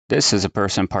This is a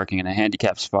person parking in a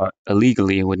handicap spot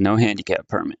illegally with no handicap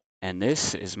permit. And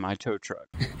this is my tow truck.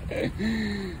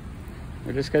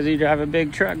 Just because you drive a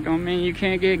big truck don't mean you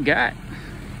can't get got.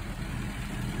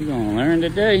 You're gonna learn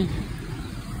today.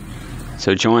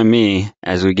 So join me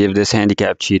as we give this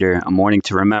handicap cheater a morning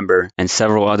to remember, and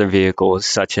several other vehicles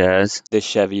such as this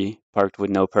Chevy parked with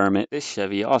no permit. This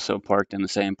Chevy also parked in the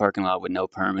same parking lot with no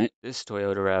permit. This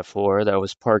Toyota RAV4 that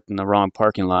was parked in the wrong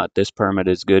parking lot. This permit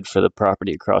is good for the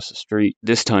property across the street.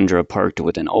 This Tundra parked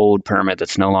with an old permit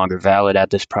that's no longer valid at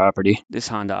this property. This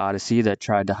Honda Odyssey that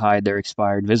tried to hide their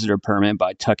expired visitor permit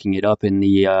by tucking it up in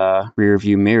the rear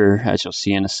view mirror, as you'll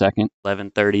see in a second.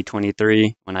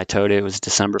 11/30/23. When I towed it, it was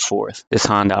December 4th. This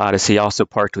Honda Odyssey also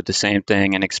parked with the same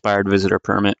thing, an expired visitor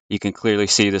permit. You can clearly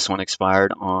see this one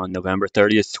expired on November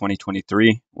 30th, 2023.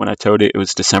 When I towed it, it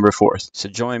was December 4th. So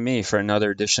join me for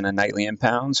another edition of Nightly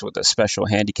Impounds with a special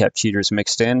handicap cheaters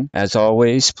mixed in. As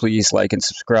always, please like and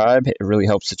subscribe. It really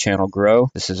helps the channel grow.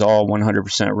 This is all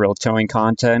 100% real towing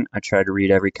content. I try to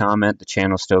read every comment. The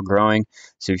channel's still growing.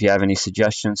 So if you have any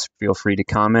suggestions, feel free to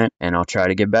comment and I'll try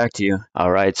to get back to you.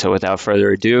 All right, so without further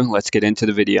ado, let's get into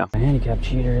the video. A handicap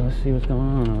cheater, let's see what's going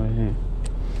on over here.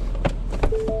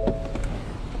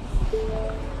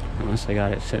 Unless they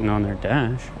got it sitting on their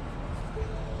dash.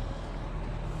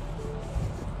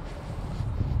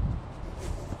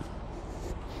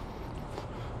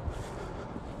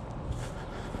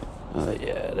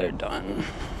 Yeah, they're done.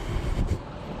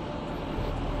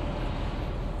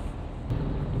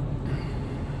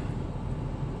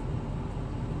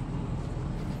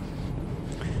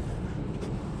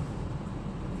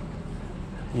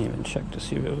 I didn't even check to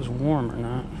see if it was warm or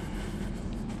not.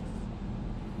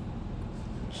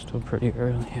 Still pretty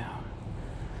early out.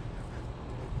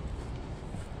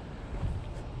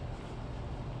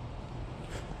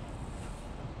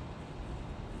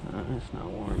 It's not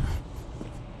warm.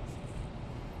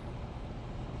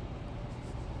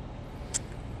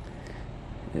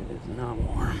 It is not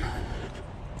warm.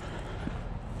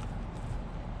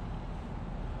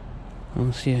 I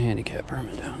don't see a handicap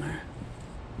permit down there.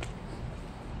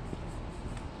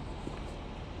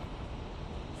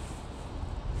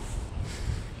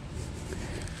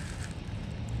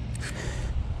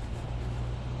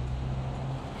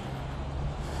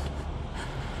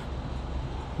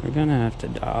 We're gonna have to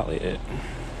dolly it.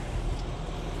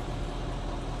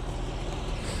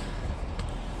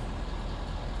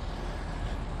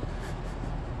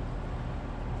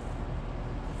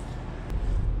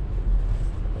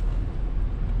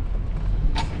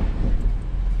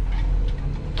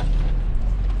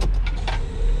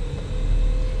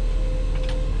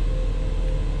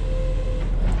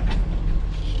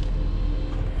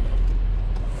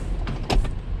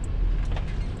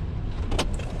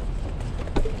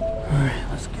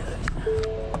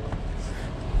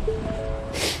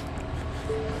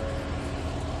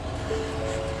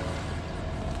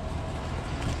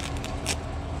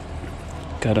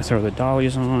 Gotta throw the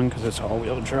dollies on because it's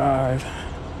all-wheel drive.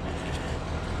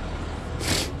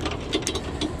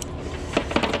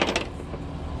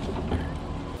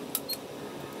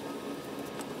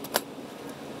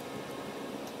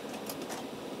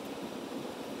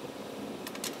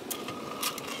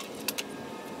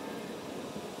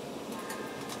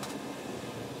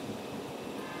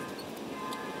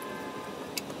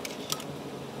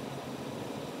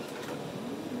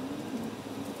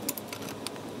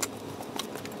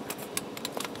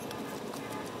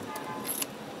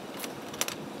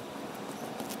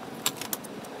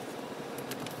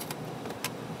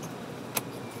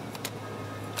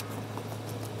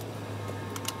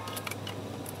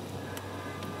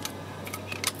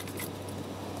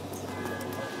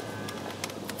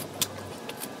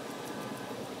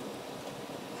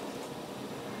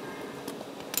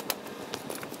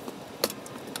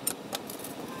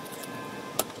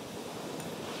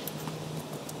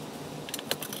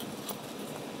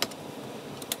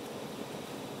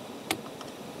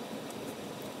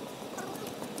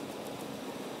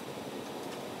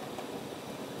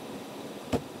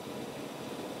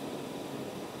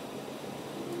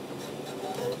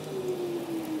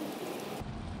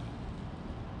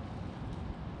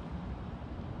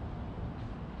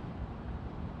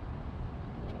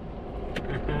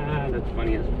 That's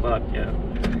funny as fuck, yeah.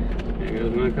 There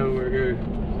goes my coworker.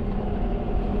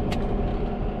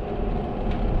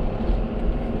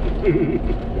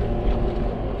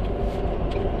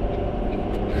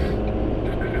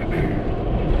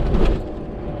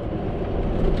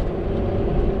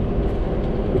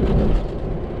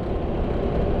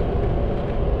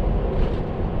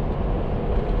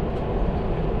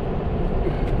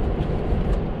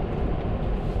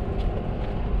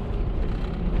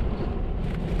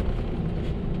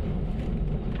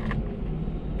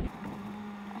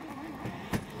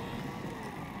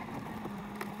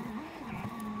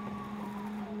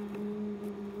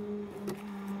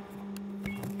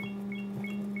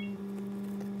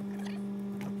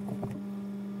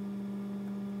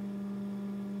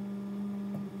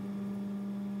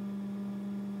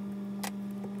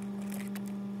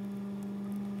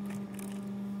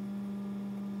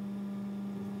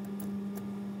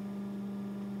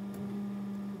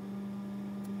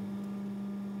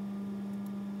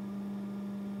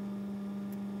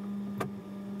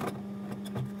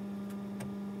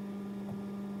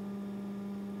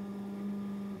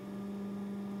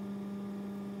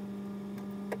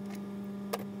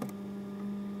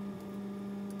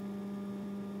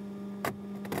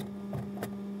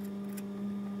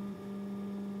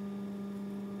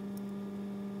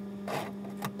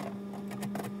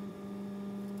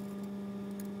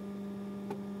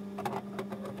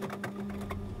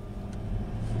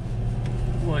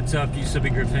 What's up,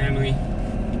 YSWG Group family?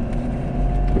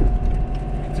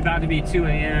 It's about to be 2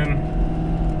 a.m.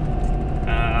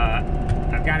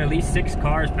 I've got at least 6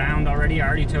 cars found already. I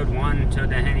already towed one,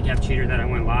 towed the handicap cheater that I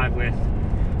went live with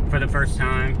for the first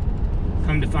time.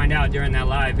 Come to find out, during that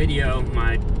live video,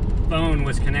 my phone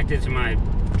was connected to my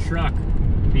truck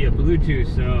via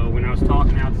Bluetooth, so when I was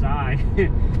talking outside,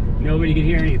 nobody could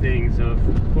hear anything. So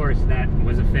of course that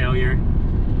was a failure.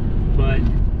 But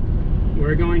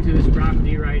we're going to this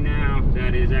property right now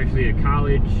that is actually a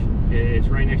college. It's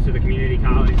right next to the community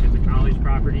college. It's a college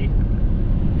property.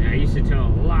 And I used to tow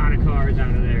a lot of cars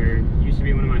out of there. It used to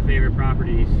be one of my favorite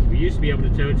properties. We used to be able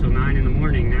to tow till 9 in the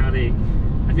morning. Now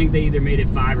I think they either made it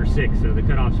 5 or 6, so the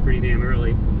cutoff's pretty damn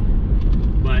early.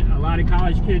 But a lot of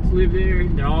college kids live there.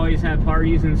 They always have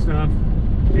parties and stuff.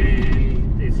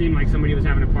 And it seemed like somebody was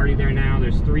having a party there now.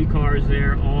 There's 3 cars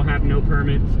there, all have no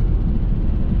permits,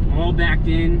 all backed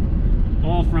in,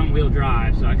 all front wheel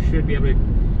drive. So I should be able to,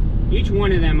 each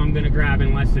one of them I'm gonna grab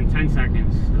in less than 10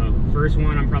 seconds. So first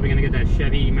one, I'm probably gonna get that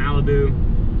Chevy Malibu.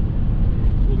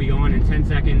 We'll be on in 10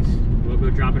 seconds. We'll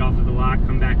go drop it off at the lot,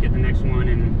 come back, get the next one,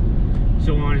 and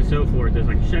so on and so forth. There's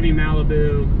like a Chevy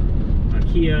Malibu, a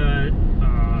Kia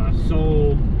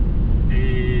Soul,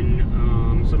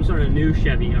 and some sort of new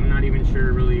Chevy. I'm not even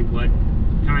sure really what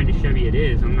kind of Chevy it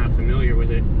is. I'm not familiar with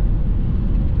it.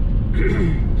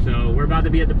 So we're about to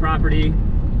be at the property.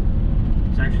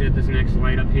 It's actually at this next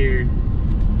light up here.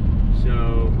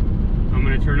 So I'm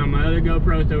gonna turn on my other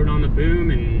GoPro, throw it on the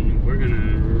boom, and we're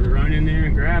gonna run in there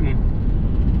and grab them.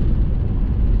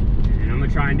 And I'm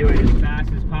gonna try and do it as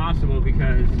fast as possible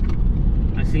because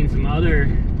I've seen some other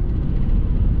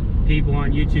people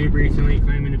on YouTube recently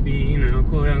claiming to be, you know,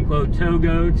 quote unquote tow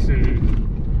goats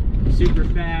and super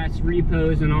fast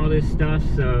repos and all this stuff.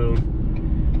 So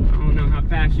I don't know how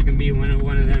fast you can be one of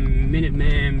them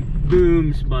Minuteman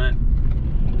booms, but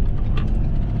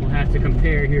we'll have to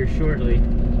compare here shortly.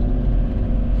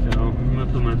 So I'm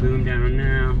gonna put my boom down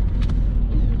now.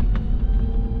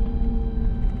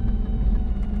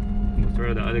 We'll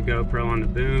throw the other GoPro on the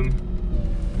boom.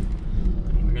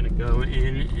 We're gonna go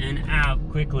in and out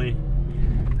quickly.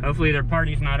 Hopefully their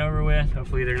party's not over with.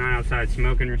 Hopefully they're not outside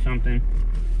smoking or something.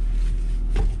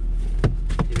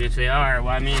 Even if they are,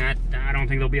 well, I mean, I don't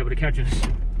think they'll be able to catch us.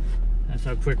 That's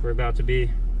how quick we're about to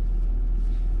be.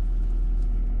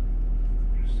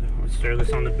 So let's throw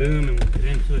this on the boom and we'll get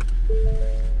into it.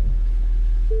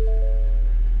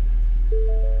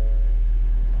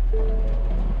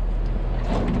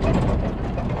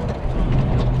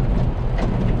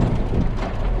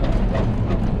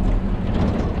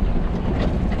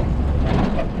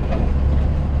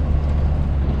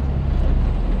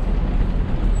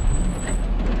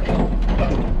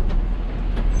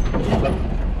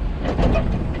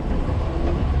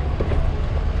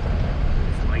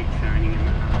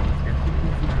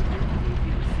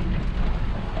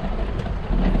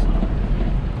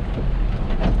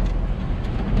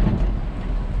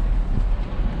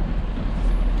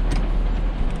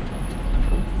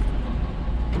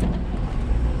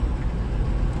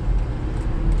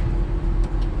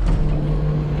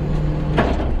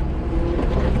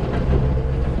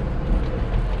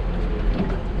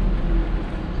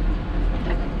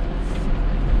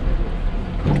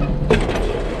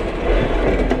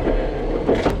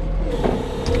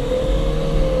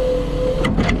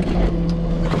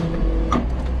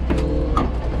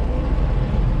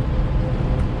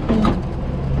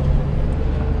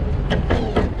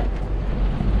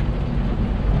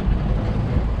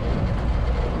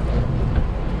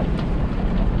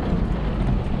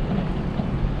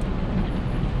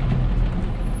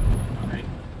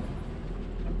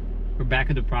 Back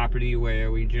at the property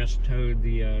where we just towed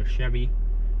the Chevy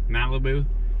Malibu.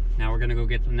 Now we're gonna go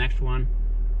get the next one.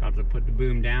 About to put the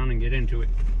boom down and get into it.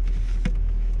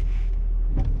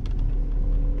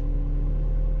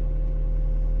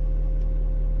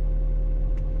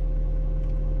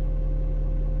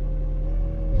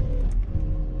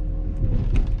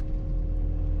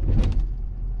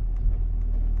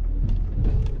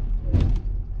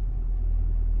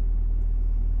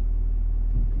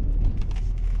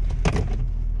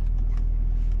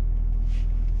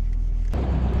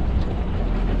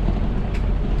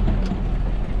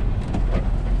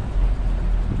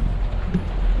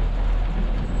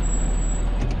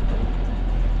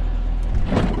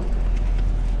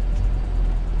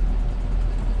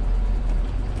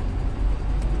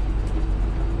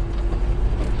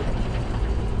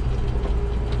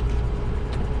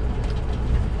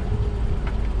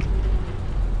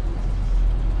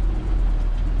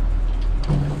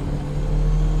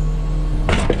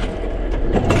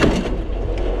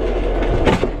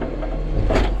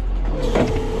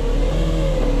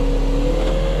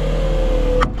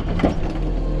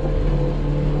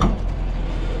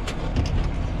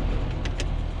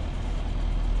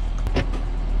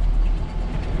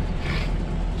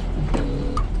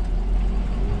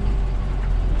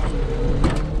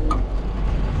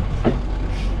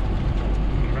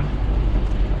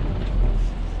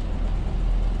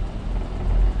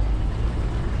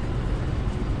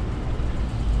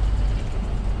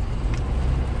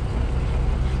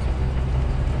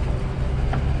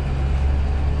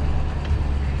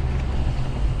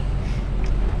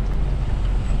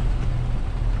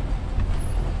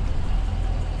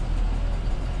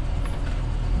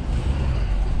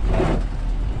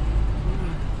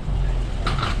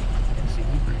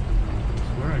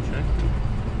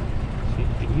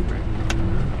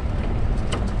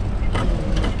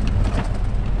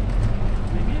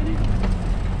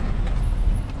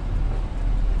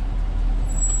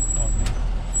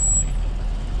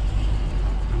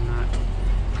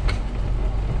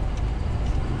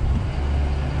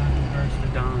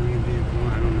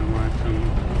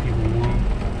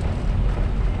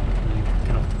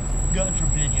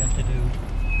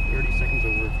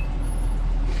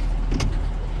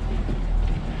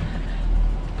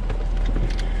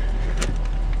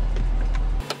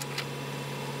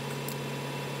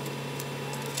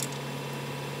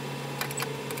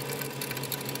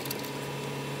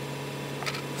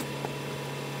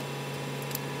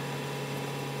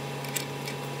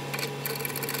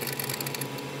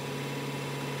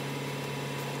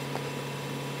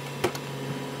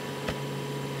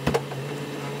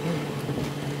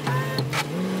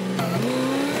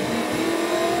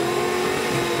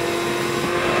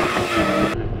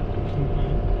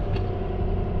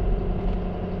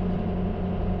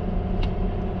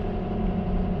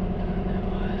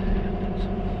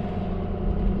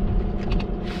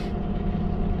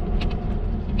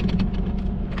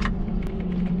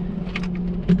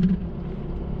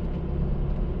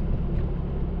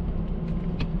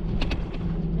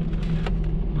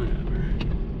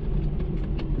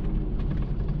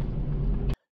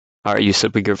 All right, you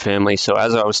Sleepygood family. So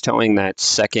as I was towing that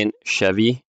second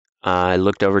Chevy, I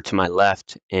looked over to my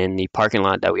left in the parking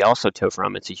lot that we also tow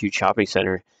from. It's a huge shopping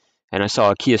center. And I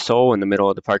saw a Kia Soul in the middle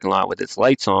of the parking lot with its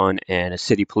lights on and a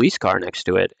city police car next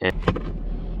to it.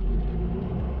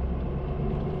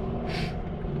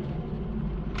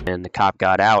 And the cop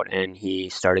got out and he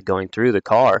started going through the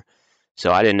car.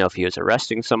 So I didn't know if he was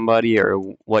arresting somebody or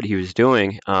what he was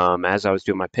doing. As I was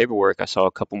doing my paperwork, I saw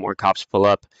a couple more cops pull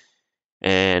up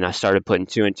and I started putting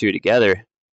two and two together.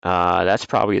 That's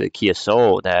probably the Kia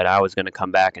Soul that I was going to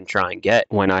come back and try and get.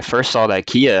 When I first saw that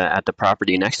Kia at the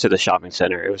property next to the shopping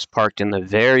center, it was parked in the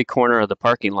very corner of the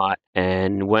parking lot.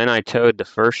 And when I towed the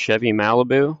first Chevy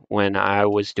Malibu, when I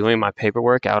was doing my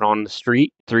paperwork out on the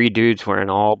street, three dudes wearing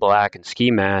all black and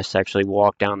ski masks actually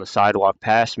walked down the sidewalk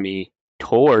past me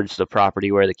towards the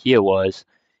property where the Kia was.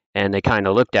 And they kind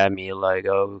of looked at me like,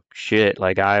 oh shit,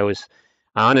 like I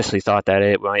honestly thought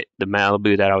that the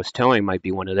Malibu that I was towing might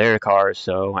be one of their cars.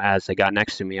 So as they got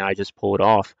next to me, I just pulled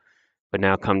off. But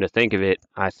now come to think of it,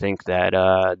 I think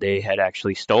that they had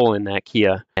actually stolen that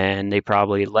Kia and they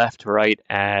probably left right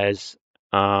as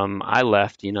I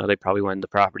left. You know, they probably went to the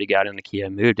property, got in the Kia,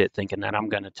 moved it thinking that I'm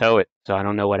going to tow it. So I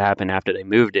don't know what happened after they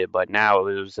moved it, but now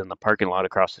it was in the parking lot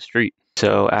across the street.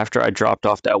 So after I dropped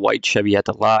off that white Chevy at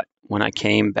the lot, when I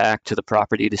came back to the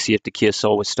property to see if the Kia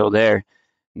Soul was still there,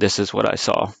 this is what I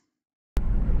saw.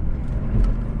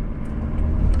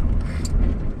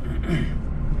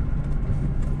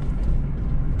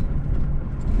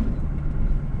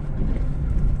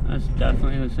 That's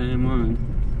definitely the same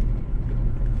one.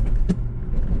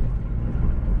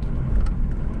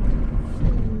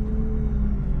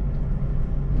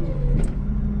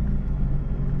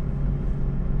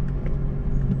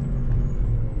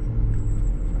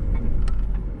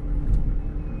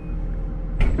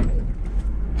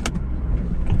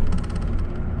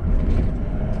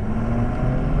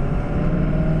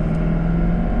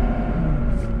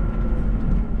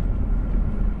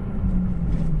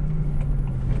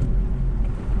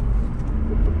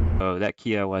 So that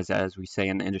Kia was, as we say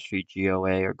in the industry,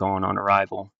 GOA, or going on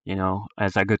arrival. You know,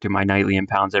 as I go through my nightly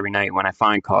impounds every night, when I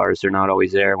find cars, they're not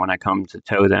always there when I come to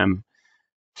tow them.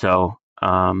 So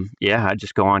yeah, I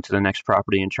just go on to the next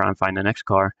property and try and find the next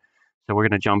car. So we're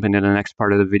going to jump into the next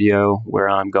part of the video where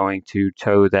I'm going to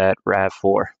tow that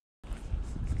RAV4.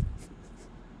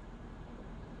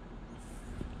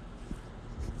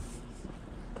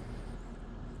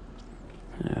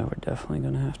 Yeah, we're definitely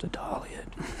going to have to dolly it,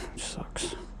 which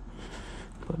sucks.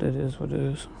 But it is what it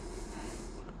is.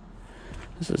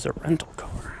 This is a rental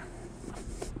car.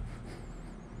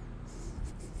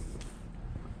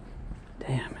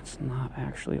 Damn, it's not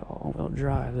actually all-wheel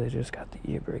drive. They just got the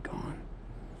e-brake on.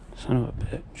 Son of a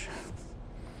bitch.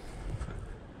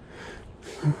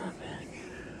 Son of a bitch.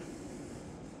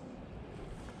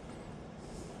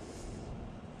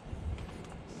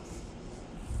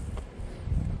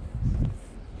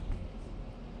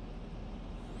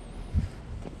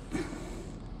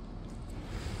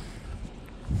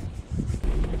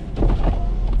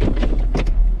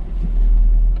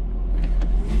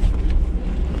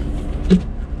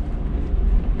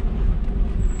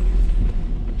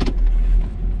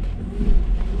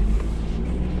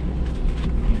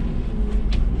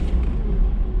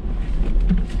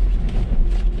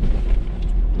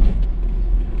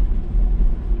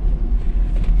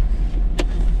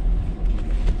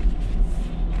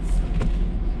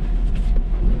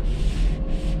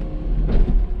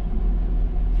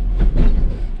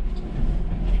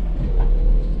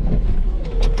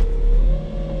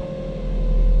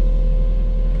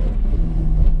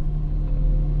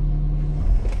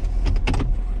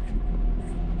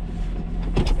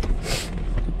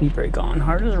 E-brake on,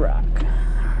 hard as rock.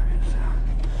 Alright,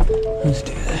 so let's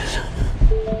do this.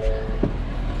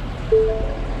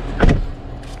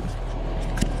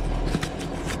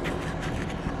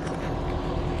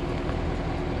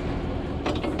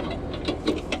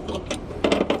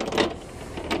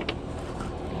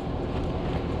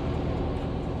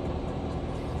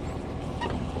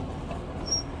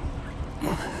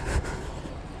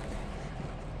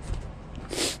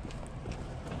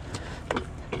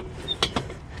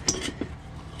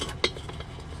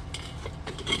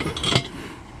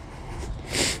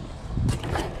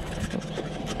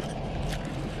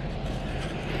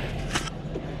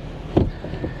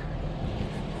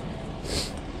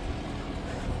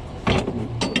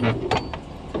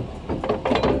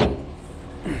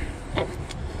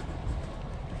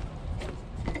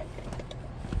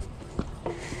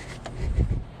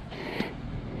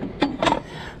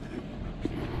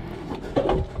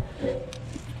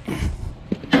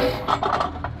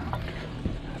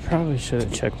 Probably should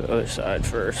have checked the other side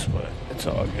first, but it's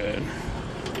all good.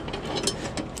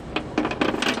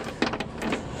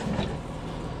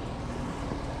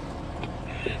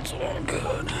 It's all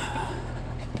good.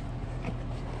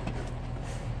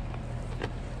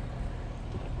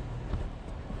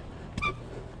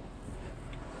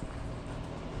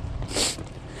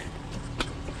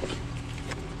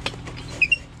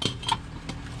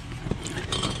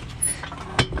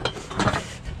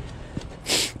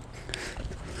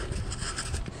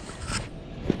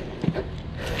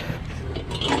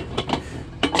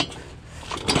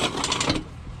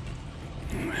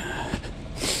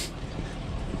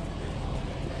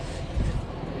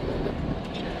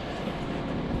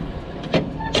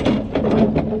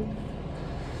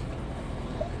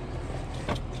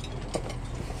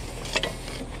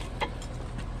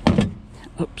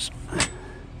 Oops.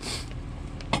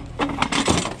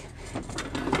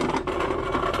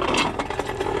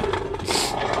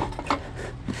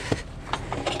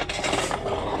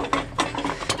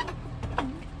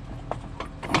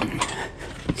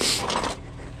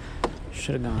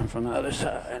 Should have gone from the other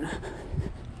side.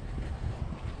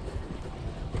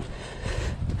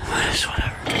 It's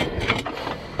whatever.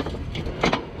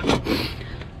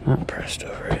 Not impressed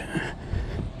over it.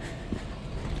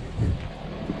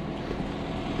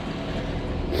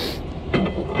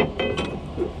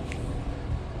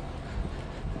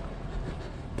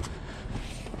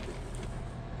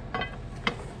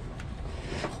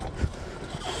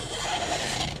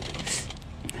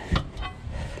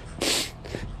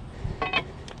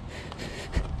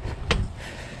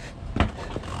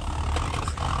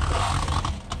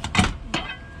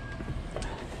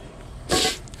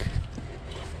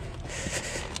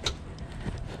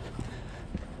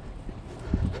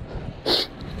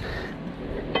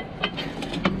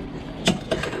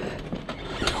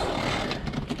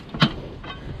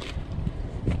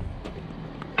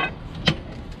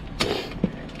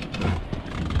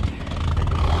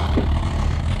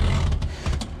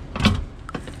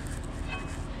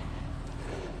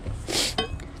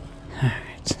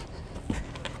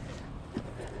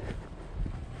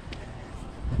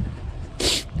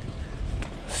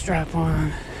 Strap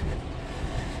on.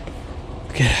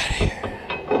 Get out of here.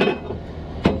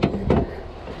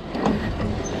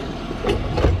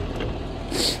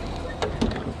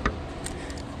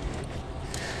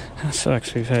 That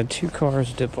sucks. We've had 2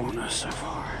 cars dip on us so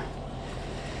far.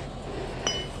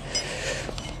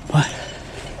 But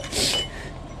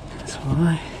that's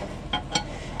why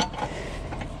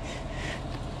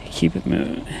I keep it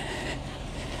moving.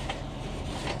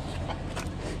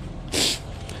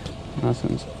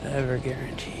 Nothing's ever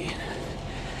guaranteed.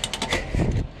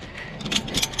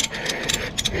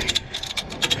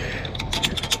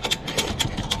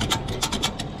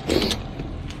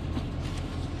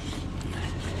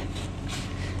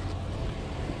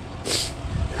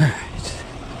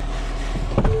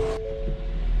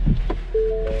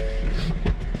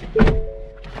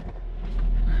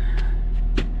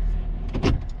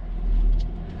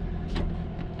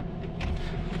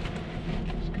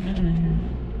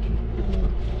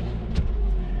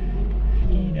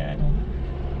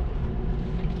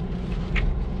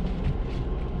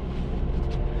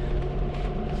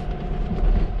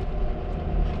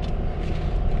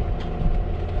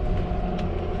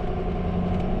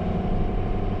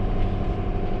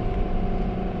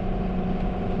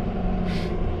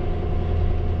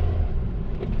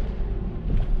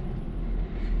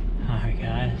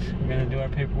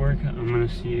 Paperwork. I'm gonna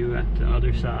see you at the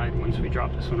other side once we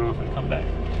drop this one off and come back.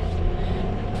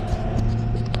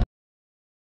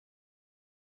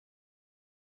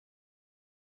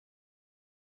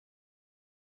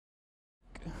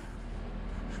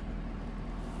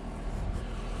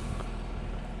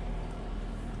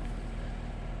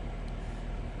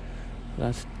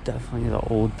 That's definitely the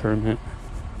old permit.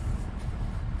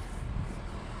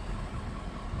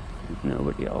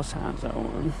 Nobody else has that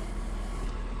one.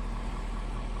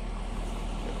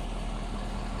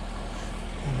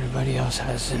 Everybody else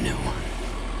has the new one.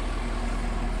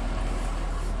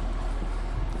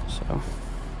 So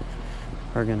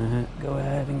we're gonna go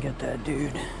ahead and get that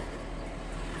dude.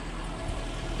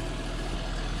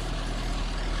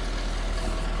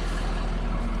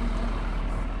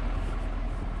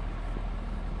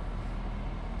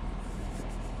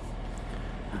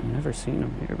 I've never seen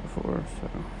him here before, so.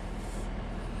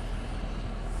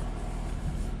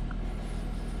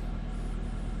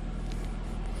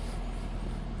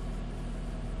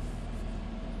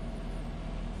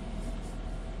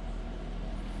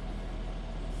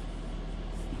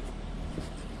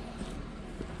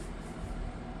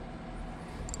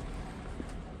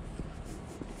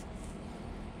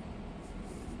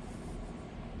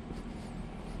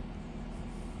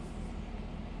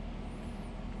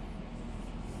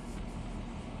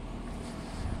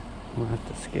 We'll have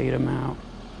to skate them out.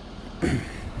 Pick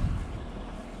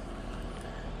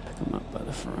them up by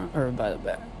the front, or by the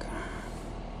back.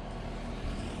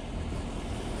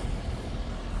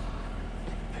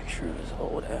 Picture of this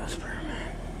old ass permit.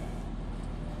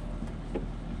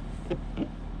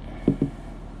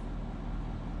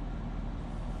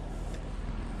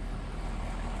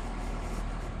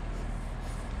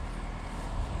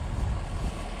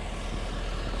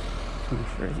 I'm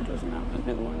sure he doesn't have a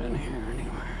new one in here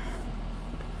anywhere.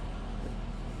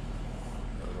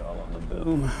 Those are all on the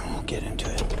boom. We'll get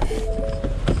into it.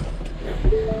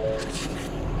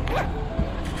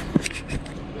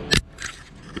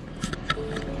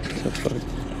 What the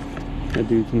fuck? That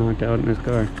dude's knocked out in his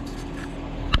car.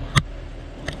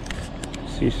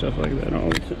 See stuff like that all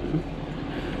the time.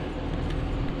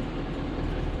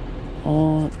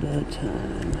 All the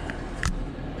time.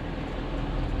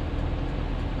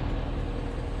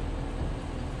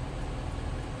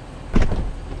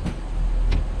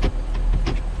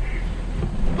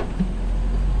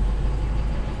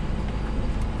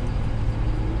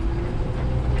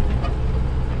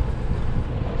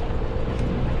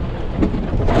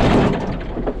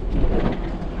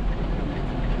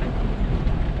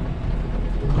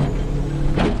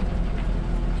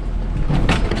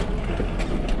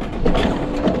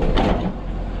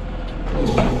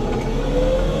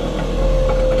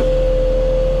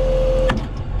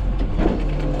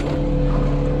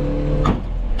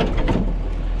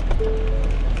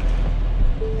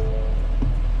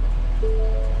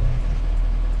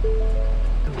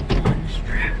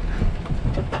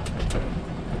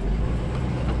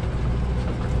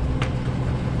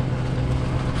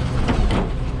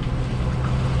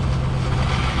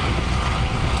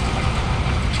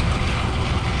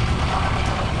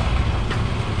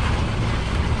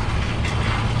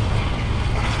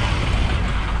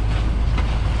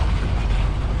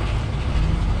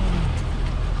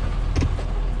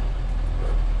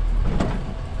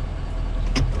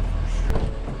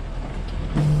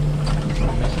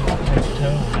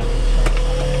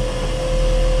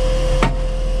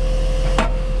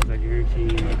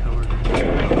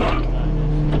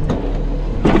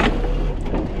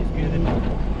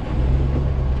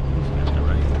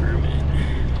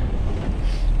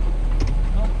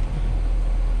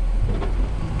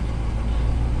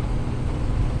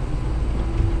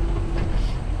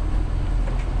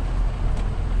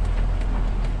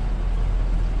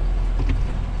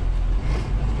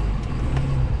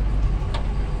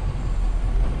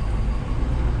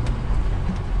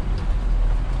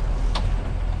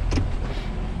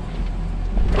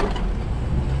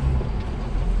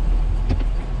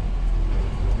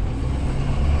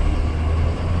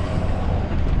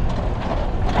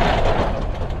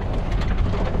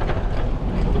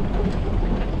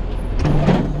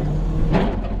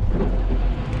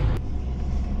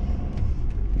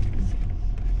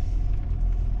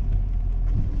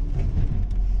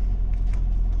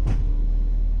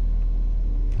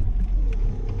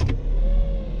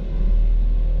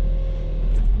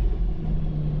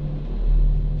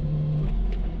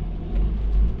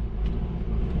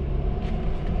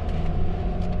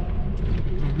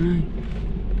 Alright.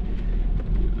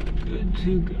 Good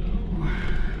to go.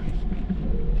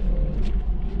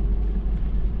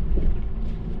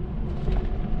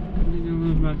 One thing I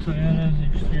love about Toyotas,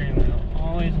 their steering wheel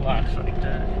always locks like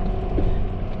that.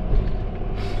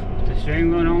 If the steering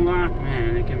wheel don't lock,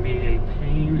 man, it can be a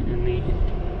pain in the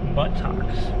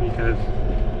buttocks because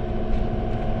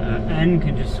the end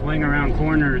can just swing around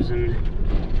corners, and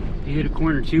if you hit a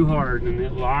corner too hard and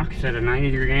it locks at a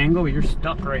 90-degree angle, you're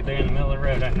stuck right there in the middle of the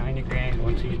road at a 90-degree angle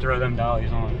until you throw them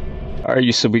dollies on. All right,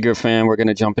 YSWG fan, we're going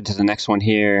to jump into the next one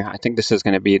here. I think this is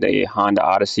going to be the Honda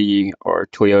Odyssey or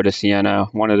Toyota Sienna,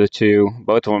 one of the two.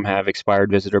 Both of them have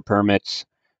expired visitor permits.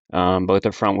 Both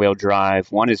are front-wheel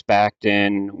drive. One is backed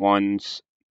in, one's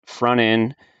front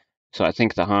in. So I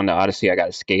think the Honda Odyssey, I got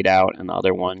to skate out, and the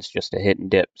other one's just a hit and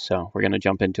dip. So we're going to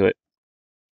jump into it.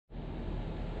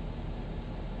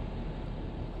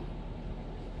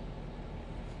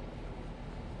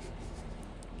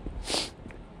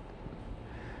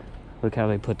 Look how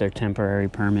they put their temporary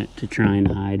permit to try and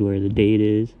hide where the date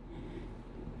is.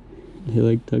 They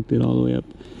like tucked it all the way up.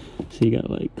 So you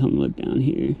gotta like come look down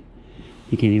here.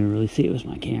 You can't even really see it with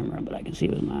my camera, but I can see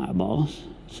it with my eyeballs.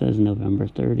 It says November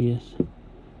 30th.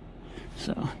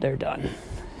 So they're done.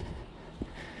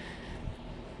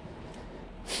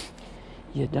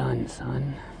 You're done,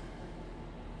 son.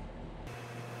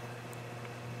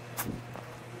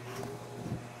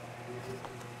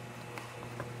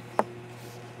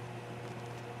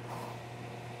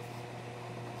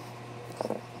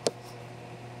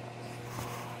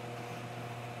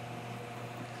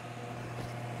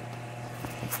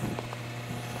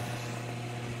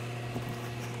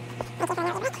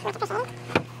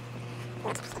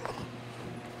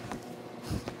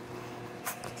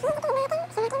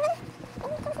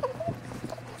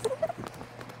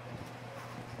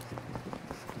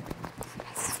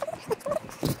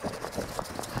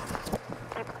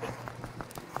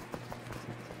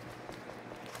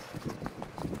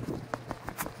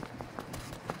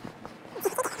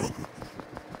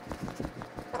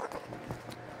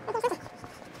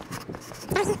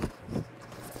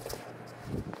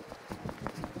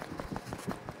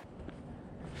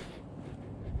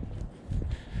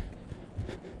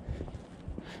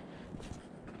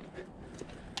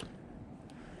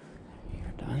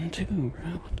 Too, bro.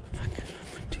 What the fuck is up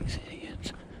with these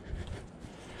idiots?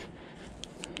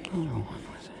 Hold on, what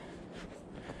was it?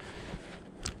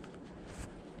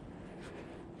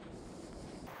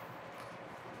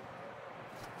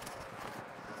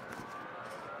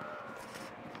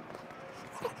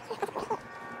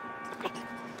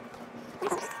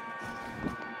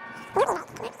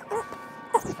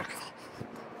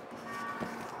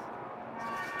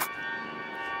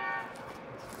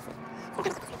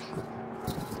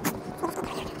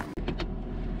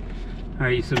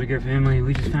 Alright, you Silver family,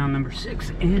 we just found number 6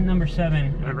 and number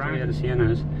 7 arrived at the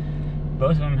Siennas.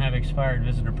 Both of them have expired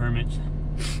visitor permits.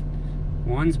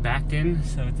 One's backed in,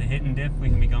 so it's a hit and dip. We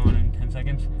can be gone in 10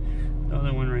 seconds. The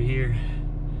other one right here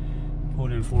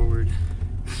pulled in forward.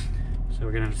 So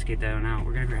we're gonna have to skate that one out.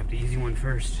 We're gonna grab the easy one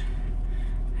first,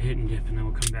 hit and dip, and then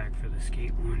we'll come back for the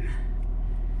skate one.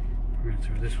 We're gonna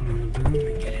throw this one on the boom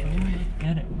and get into it.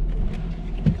 Get it.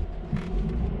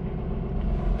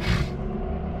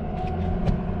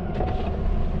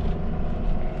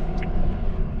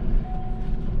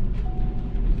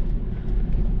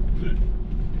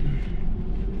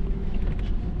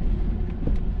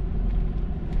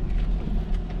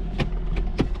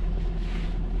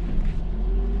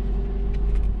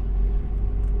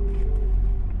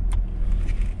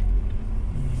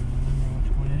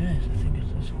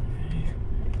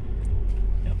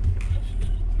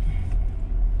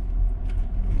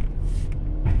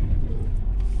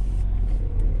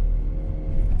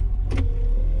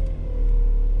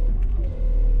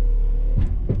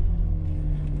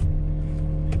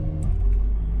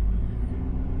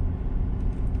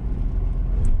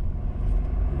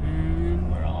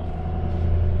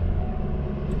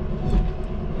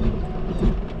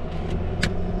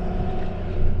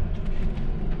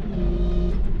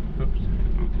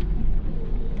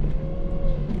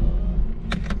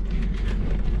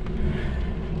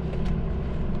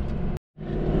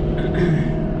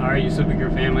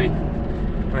 Family,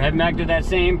 we're heading back to that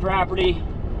same property.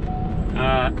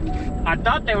 I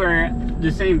thought they were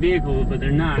the same vehicle, but they're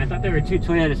not. I thought they were 2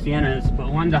 Toyota Siennas,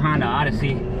 but one's a Honda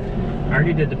Odyssey. I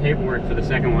already did the paperwork for the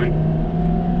second one.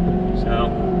 So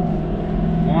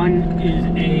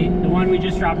the one we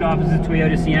just dropped off is a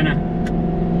Toyota Sienna.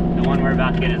 The one we're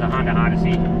about to get is a Honda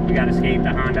Odyssey. We got to skate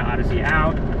the Honda Odyssey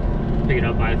out, pick it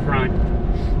up by the front.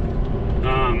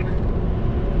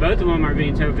 Both of them are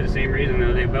being towed for the same reason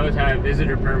though. They both have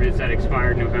visitor permits that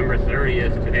expired November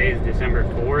 30th. Today is December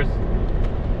 4th.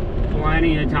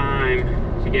 Plenty of time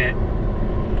to get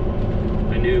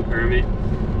a new permit.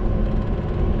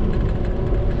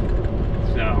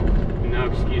 So, no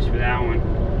excuse for that one.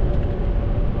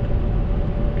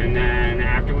 And then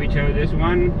after we tow this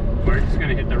one, we're just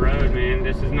gonna hit the road, man.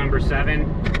 This is number 7.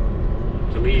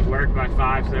 To leave work by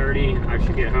 5:30. I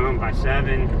should get home by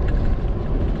 7.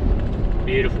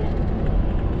 Beautiful,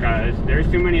 because there's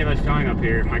too many of us towing up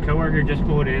here. My coworker just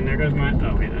pulled in. There goes my,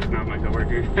 oh wait, that's not my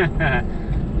coworker.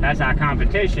 That's our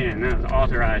competition. That was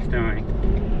authorized towing.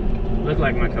 Looked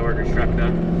like my coworker's truck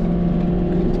though.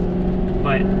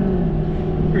 But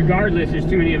regardless, there's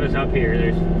too many of us up here.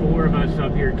 There's 4 of us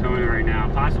up here towing right now,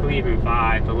 possibly even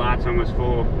 5. The lot's almost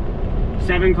full.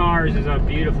 7 cars is a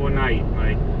beautiful night.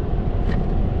 Like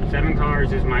 7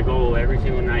 cars is my goal every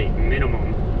single night,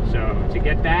 minimum. So to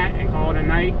get that and call it a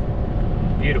night,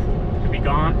 beautiful. To be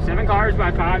gone, 7 cars by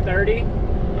 5:30,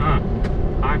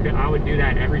 I would do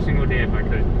that every single day if I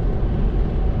could.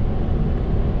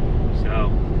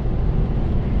 So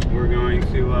we're going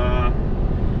to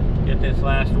get this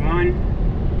last one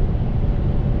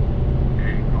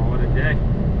and call it a day,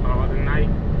 call it a night.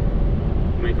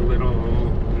 Make a little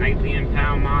nightly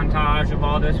impound montage of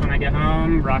all this when I get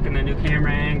home, rocking the new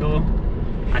camera angle.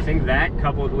 I think that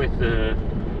coupled with the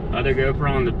other GoPro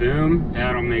on the boom,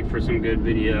 that'll make for some good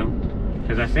video,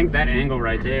 because I think that angle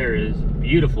right there is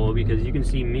beautiful, because you can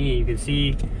see me, you can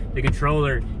see the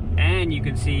controller, and you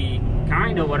can see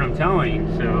kind of what I'm towing.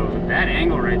 So that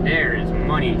angle right there is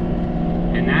money,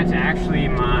 and that's actually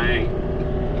my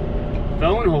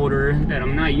phone holder that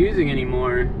I'm not using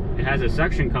anymore, it has a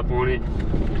suction cup on it.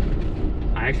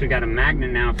 I actually got a magnet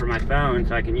now for my phone,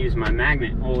 so I can use my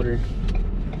magnet holder.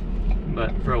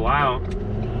 But for a while,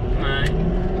 my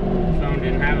phone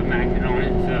didn't have a magnet on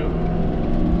it, so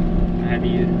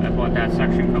I bought that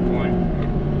suction cup one.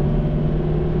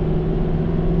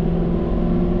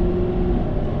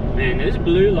 Man, those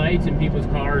blue lights in people's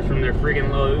cars from their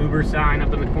friggin' little Uber sign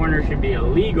up in the corner should be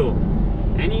illegal.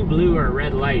 Any blue or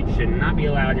red light should not be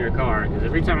allowed in your car, because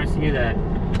every time I see that,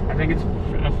 I think it's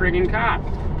a friggin' cop.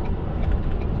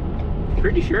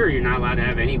 Pretty sure you're not allowed to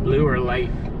have any blue or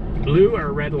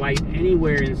red light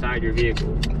anywhere inside your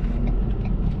vehicle.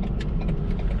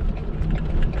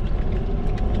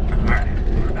 Alright,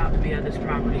 we're about to be at this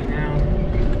property now.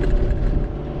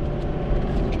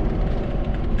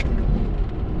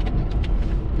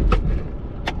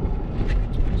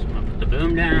 So I'm gonna put the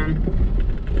boom down.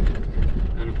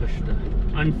 I'm gonna push the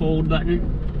unfold button.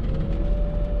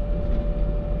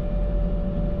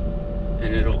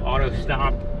 And it'll auto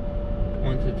stop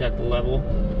once it's at the level.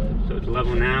 So it's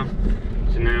level now.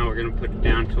 So now we're gonna put it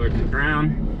down towards the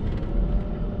ground.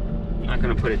 I'm not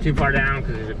gonna put it too far down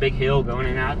because there's a big hill going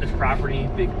in and out this property,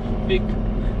 big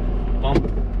bump.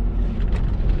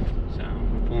 So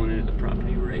we're pulling into the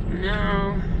property right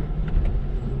now.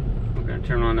 We're gonna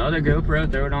turn on the other GoPro,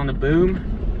 throw it on the boom.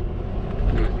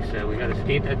 And like I said, we gotta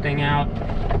skate that thing out. So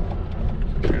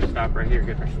we're gonna stop right here,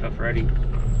 get our stuff ready.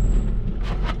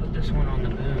 Put this one on the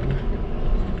boom.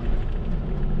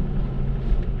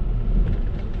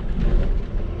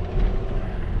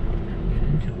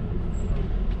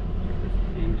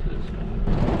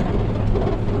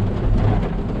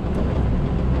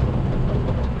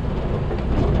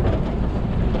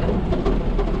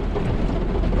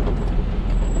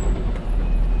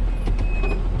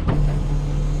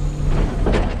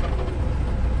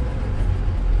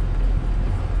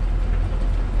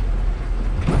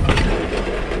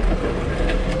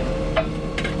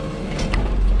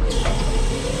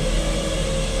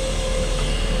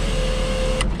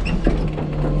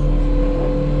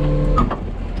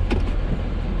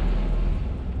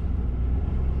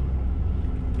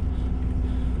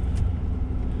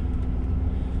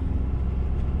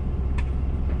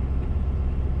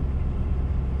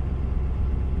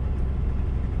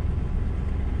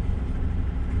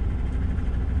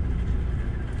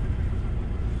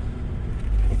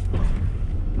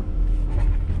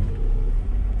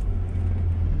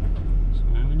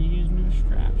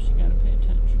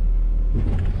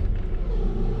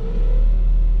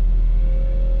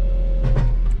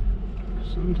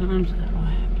 Sometimes that will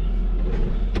happen.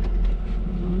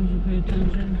 As long as you pay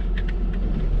attention.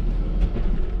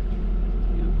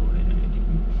 You avoid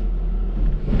anything.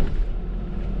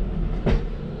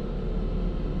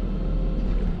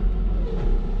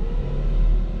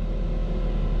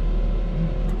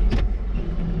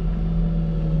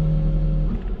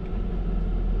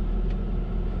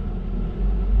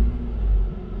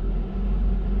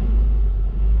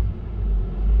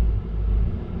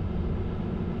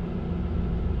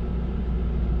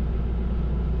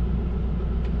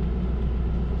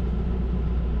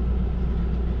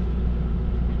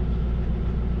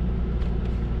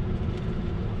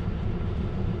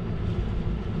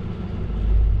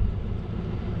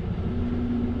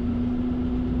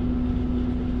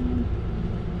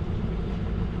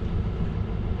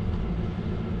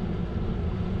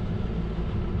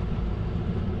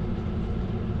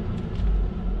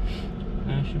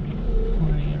 Should be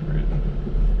plenty of room.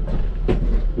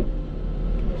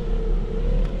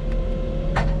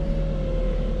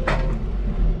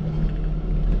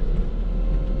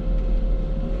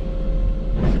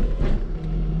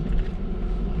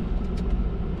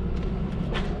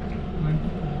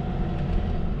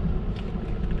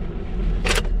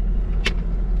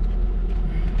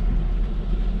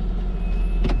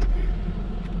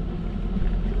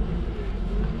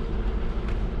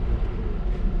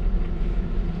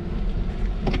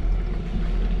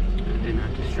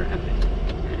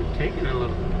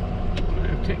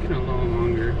 Taking a little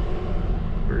longer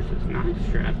versus not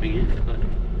strapping it, but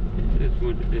it is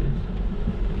what it is.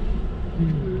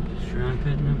 The strap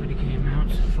it, nobody came out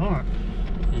so far.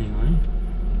 Anyway.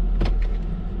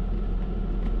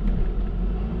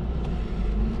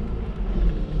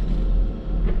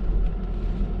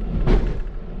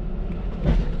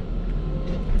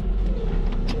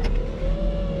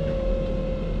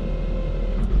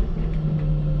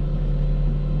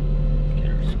 Get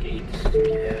our skates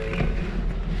together.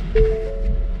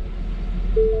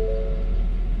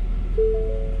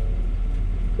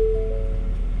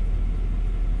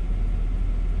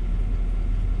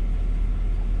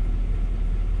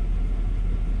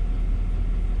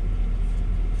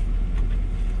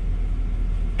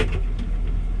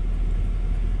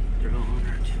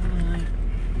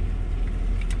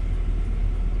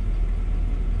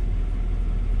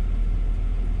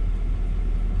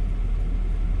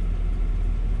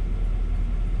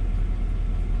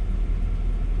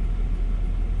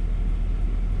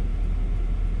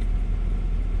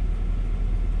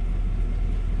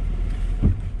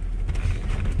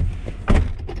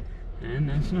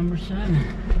 That's number 7.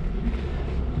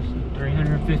 That's a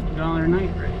 $350 a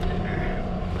night right there.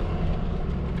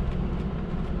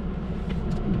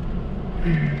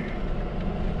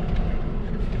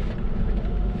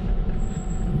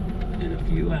 In a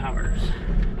few hours.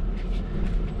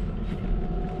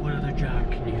 What other job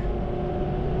can you?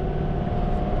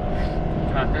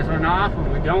 Drop this one off and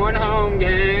we're going home,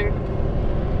 gang.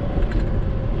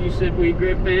 You said we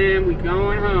gripping, we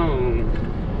going home.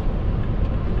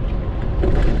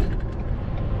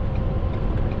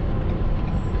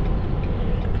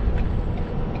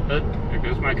 Oh, there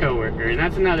goes my coworker, and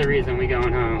that's another reason we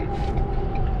going home.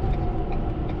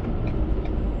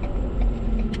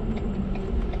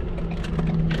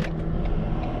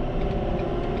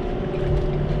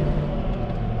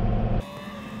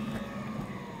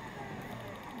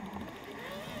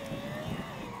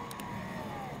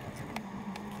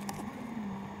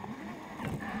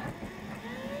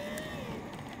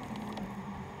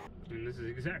 And this is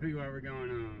exactly why we're going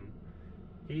home.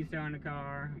 He's towing the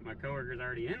car. My coworker's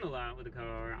already in the lot with the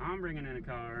car. I'm bringing in a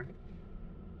car.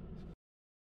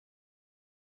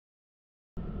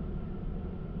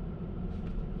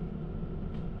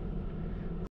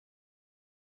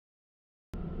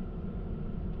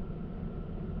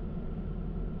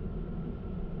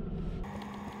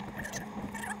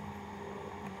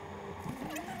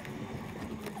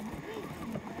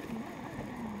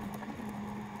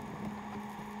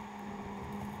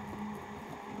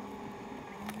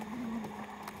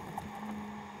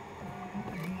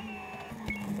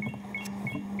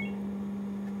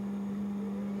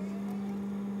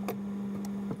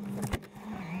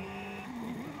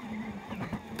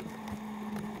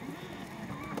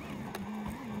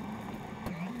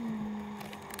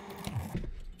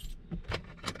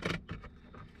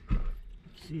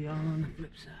 See y'all on the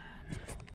flip side.